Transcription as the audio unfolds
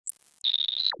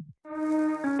How's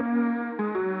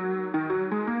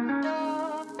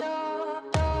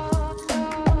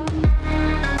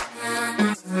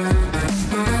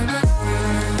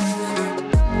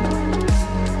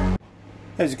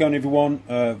it going, everyone?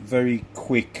 Very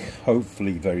quick,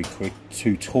 hopefully very quick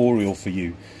tutorial for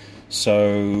you.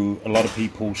 So a lot of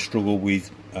people struggle with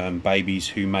babies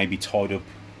who may be tie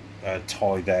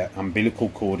their umbilical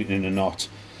cord in a knot,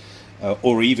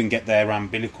 or even get their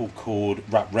umbilical cord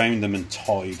wrapped round them and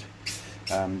tied.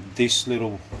 This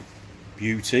little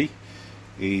beauty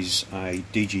is a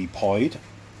DG pied,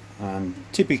 and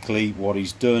typically what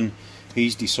he's done,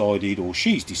 he's decided, or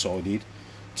she's decided,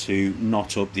 to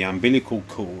knot up the umbilical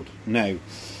cord. Now,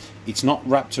 it's not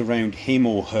wrapped around him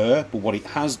or her, but what it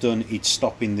has done, it's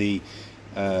stopping the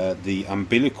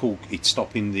umbilical, it's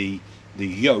stopping the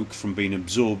yolk from being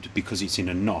absorbed because it's in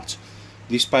a knot.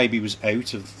 This baby was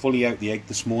fully out the egg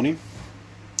this morning,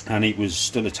 and it was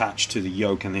still attached to the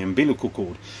yolk and the umbilical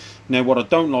cord. Now, what I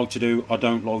don't like to do, I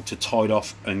don't like to tie it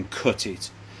off and cut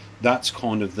it. That's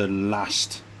kind of the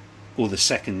last, or the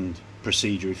second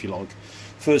procedure, if you like.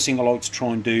 First thing I like to try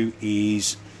and do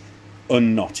is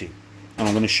unknot it, and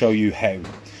I'm going to show you how.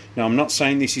 Now, I'm not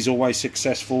saying this is always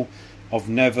successful. I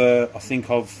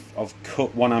think I've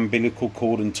cut one umbilical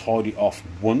cord and tied it off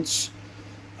once,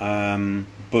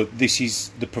 but this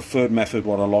is the preferred method,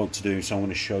 what I like to do, so I'm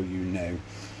going to show you now.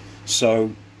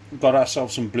 So, got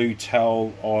ourselves some blue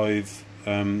towel. I've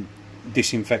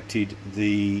disinfected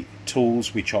the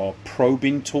tools, which are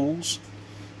probing tools,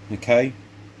 okay,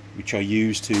 which I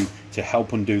use to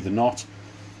help undo the knot,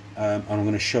 and I'm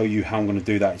going to show you how I'm going to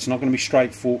do that. It's not going to be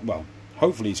straightforward. Well,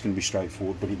 hopefully it's going to be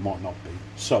straightforward, but it might not be.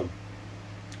 So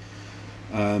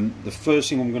the first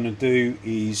thing I'm going to do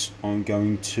is I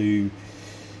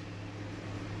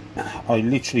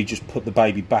literally just put the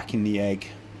baby back in the egg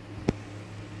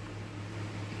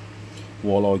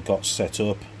while I got set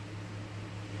up,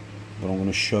 but I'm going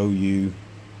to show you,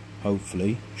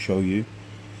 hopefully show you,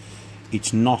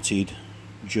 it's knotted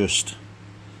just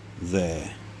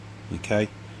there, okay,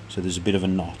 so there's a bit of a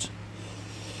knot.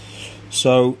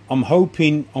 So I'm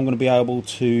hoping I'm going to be able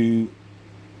to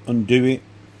undo it,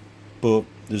 but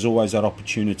there's always that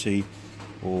opportunity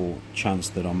or chance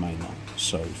that I may not.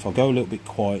 So if I go a little bit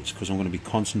quiet, it's because I'm going to be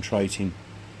concentrating.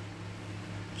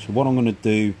 So what I'm going to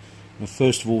do,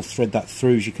 first of all, thread that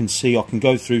through. As you can see, I can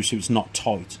go through so it's not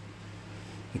tight,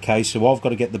 okay, so I've got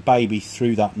to get the baby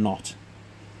through that knot.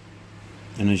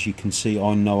 And as you can see,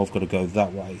 I know I've got to go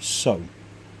that way. So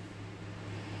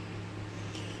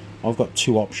I've got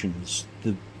two options.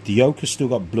 The yolk has still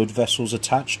got blood vessels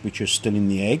attached, which are still in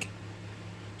the egg.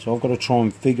 So I've got to try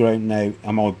and figure out now,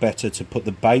 am I better to put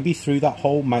the baby through that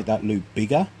hole, make that loop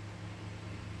bigger?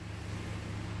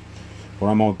 Or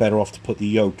am I better off to put the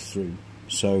yolk through?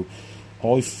 So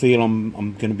I feel I'm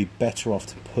going to be better off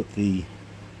to put the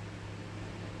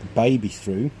baby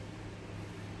through.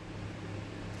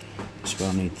 So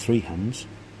I need 3 hands.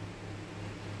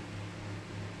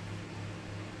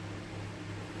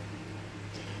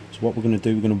 So what we're going to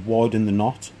do, we're going to widen the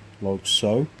knot like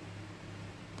so,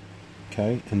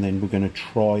 okay, and then we're going to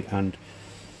try and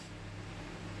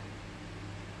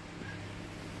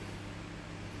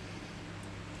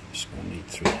so I need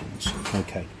 3 hands,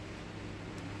 okay.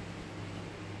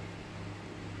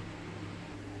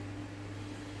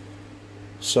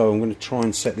 So I'm going to try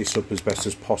and set this up as best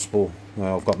as possible.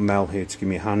 I've got Mel here to give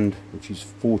me a hand, which is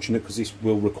fortunate because this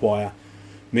will require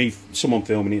someone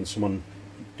filming it and someone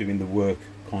doing the work,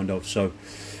 kind of. So,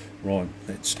 right,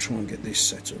 let's try and get this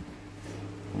set up.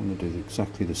 I'm going to do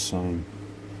exactly the same.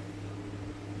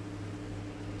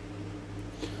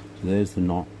 So there's the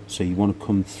knot. So you want to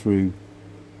come through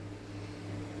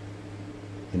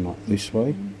the knot this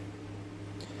way.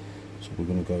 So we're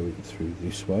going to go through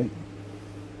this way.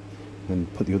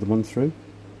 And put the other one through.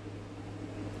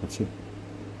 That's it.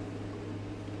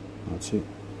 That's it.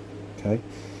 Okay.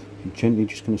 You're gently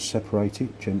just going to separate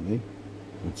it, gently.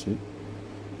 That's it.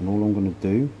 And all I'm going to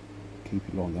do, keep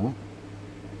it like that.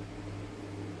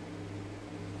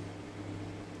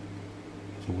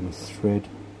 So I'm going to thread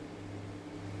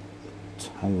the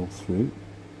tail through.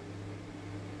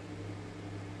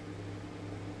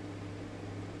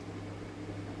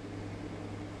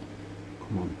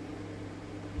 Come on.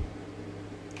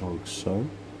 Like so. I'm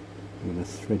going to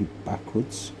thread it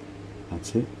backwards.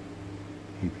 That's it.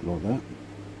 Keep it like that.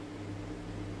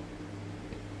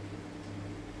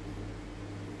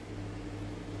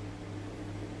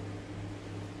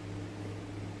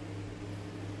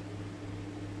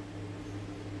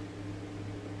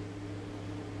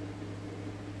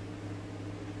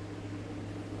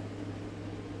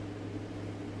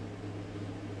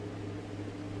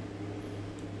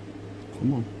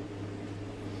 Come on.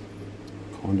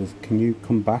 Kind of, can you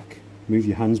come back? Move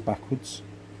your hands backwards.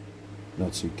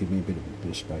 That's it, give me a bit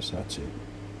of space, that's it.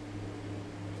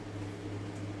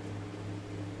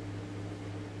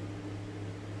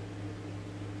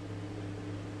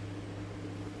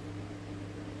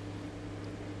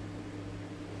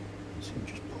 So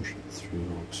just push it through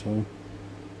like so.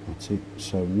 That's it.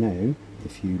 So now,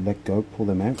 if you let go, pull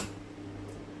them out.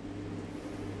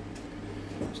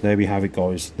 So there we have it,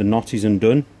 guys. The knot is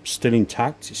undone, still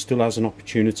intact. It still has an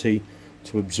opportunity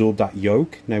to absorb that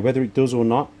yolk. Now whether it does or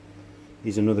not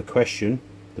is another question.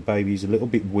 The baby's a little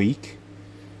bit weak,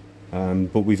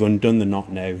 but we've undone the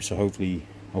knot now, so hopefully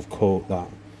I've caught that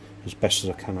as best as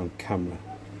I can on camera.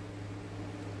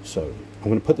 So I'm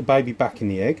going to put the baby back in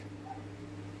the egg,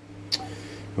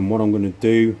 and what I'm going to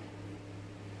do,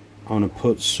 I'm going to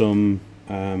put some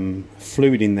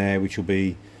fluid in there, which will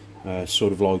be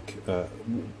sort of like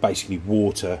basically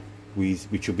water,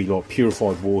 which will be like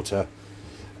purified water,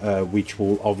 which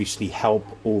will obviously help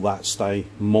all that stay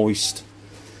moist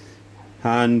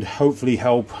and hopefully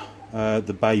help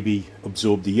the baby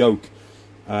absorb the yolk.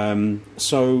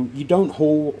 So you don't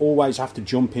always have to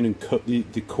jump in and cut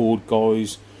the cord,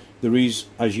 guys. There is,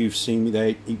 as you've seen me there,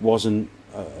 it wasn't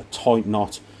a tight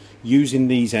knot. Using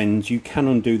these ends, you can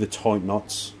undo the tight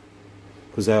knots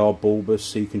because they are bulbous,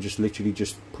 so you can just literally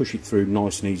just push it through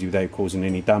nice and easy without causing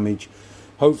any damage.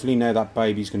 Hopefully now that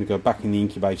baby's going to go back in the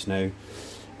incubator now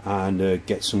and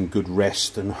get some good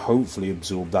rest and hopefully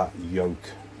absorb that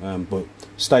yolk. But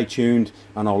stay tuned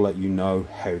and I'll let you know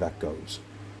how that goes.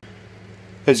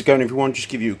 How's it going, everyone? Just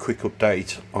give you a quick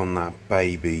update on that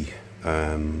baby.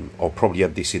 I'll probably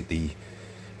add this at the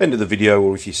end of the video,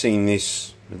 or if you've seen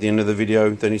this at the end of the video,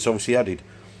 then it's obviously added.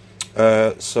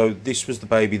 So this was the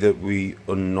baby that we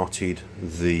unknotted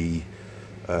the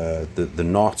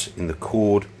knot in the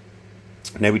cord.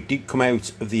 Now it did come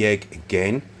out of the egg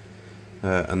again,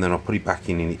 and then I put it back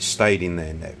in and it stayed in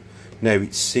there now. Now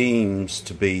it seems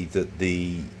to be that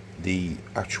the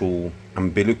actual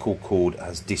umbilical cord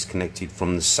has disconnected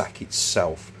from the sac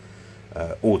itself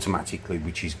automatically,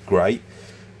 which is great.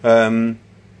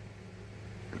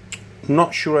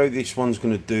 Not sure how this one's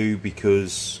going to do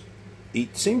because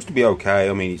it seems to be okay.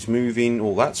 I mean, it's moving,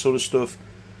 all that sort of stuff,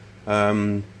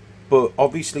 but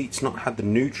obviously it's not had the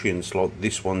nutrients like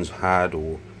this one's had,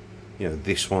 or you know,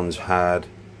 this one's had,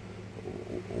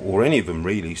 or any of them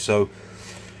really. So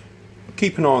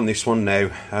keep an eye on this one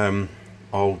now.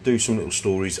 I'll do some little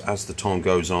stories as the time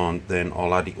goes on, then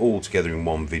I'll add it all together in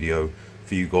one video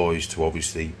for you guys to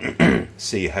obviously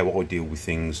see how I deal with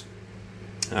things.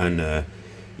 And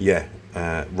yeah,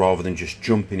 rather than just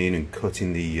jumping in and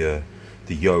cutting the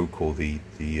yolk or the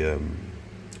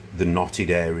knotted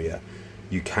area,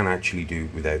 you can actually do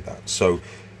without that. So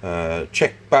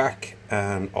check back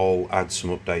and I'll add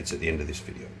some updates at the end of this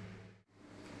video.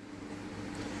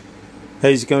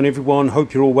 How's it going, everyone?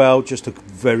 Hope you're all well. Just a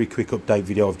very quick update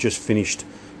video. I've just finished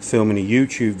filming a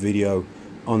YouTube video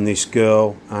on this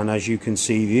girl, and as you can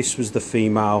see, this was the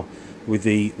female with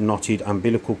the knotted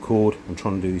umbilical cord. I'm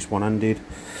trying to do this one-handed.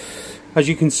 As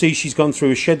you can see, she's gone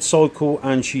through a shed cycle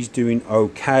and she's doing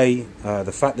okay.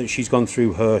 The fact that she's gone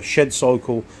through her shed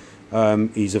cycle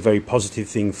is a very positive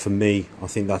thing for me. I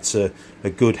think that's a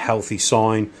good, healthy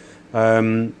sign.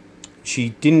 She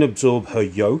didn't absorb her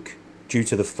yolk due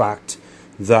to the fact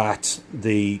that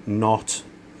the knot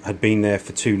had been there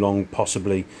for too long,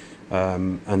 possibly,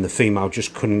 and the female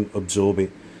just couldn't absorb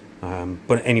it.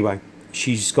 But anyway,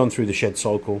 she's gone through the shed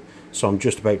cycle, so I'm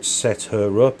just about to set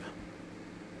her up.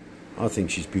 I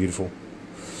think she's beautiful,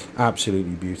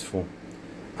 absolutely beautiful,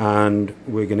 and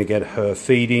we're going to get her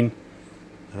feeding.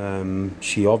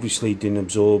 She obviously didn't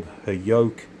absorb her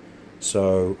yolk,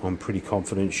 so I'm pretty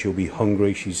confident she'll be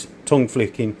hungry. She's tongue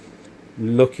flicking,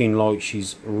 looking like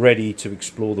she's ready to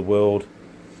explore the world.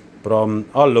 But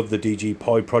I love the DG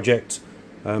Pie project.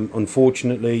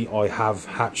 Unfortunately, I have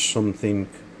hatched something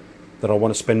that I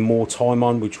want to spend more time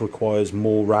on, which requires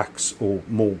more racks or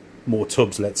more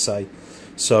tubs, let's say.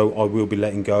 So I will be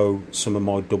letting go some of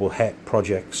my double het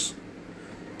projects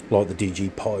like the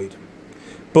DG Pied.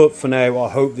 But for now, I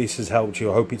hope this has helped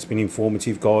you. I hope it's been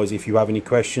informative, guys. If you have any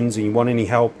questions and you want any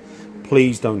help,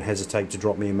 please don't hesitate to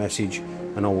drop me a message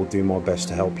and I will do my best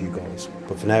to help you guys.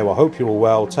 But for now, I hope you're all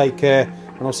well. Take care,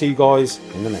 and I'll see you guys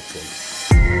in the next one.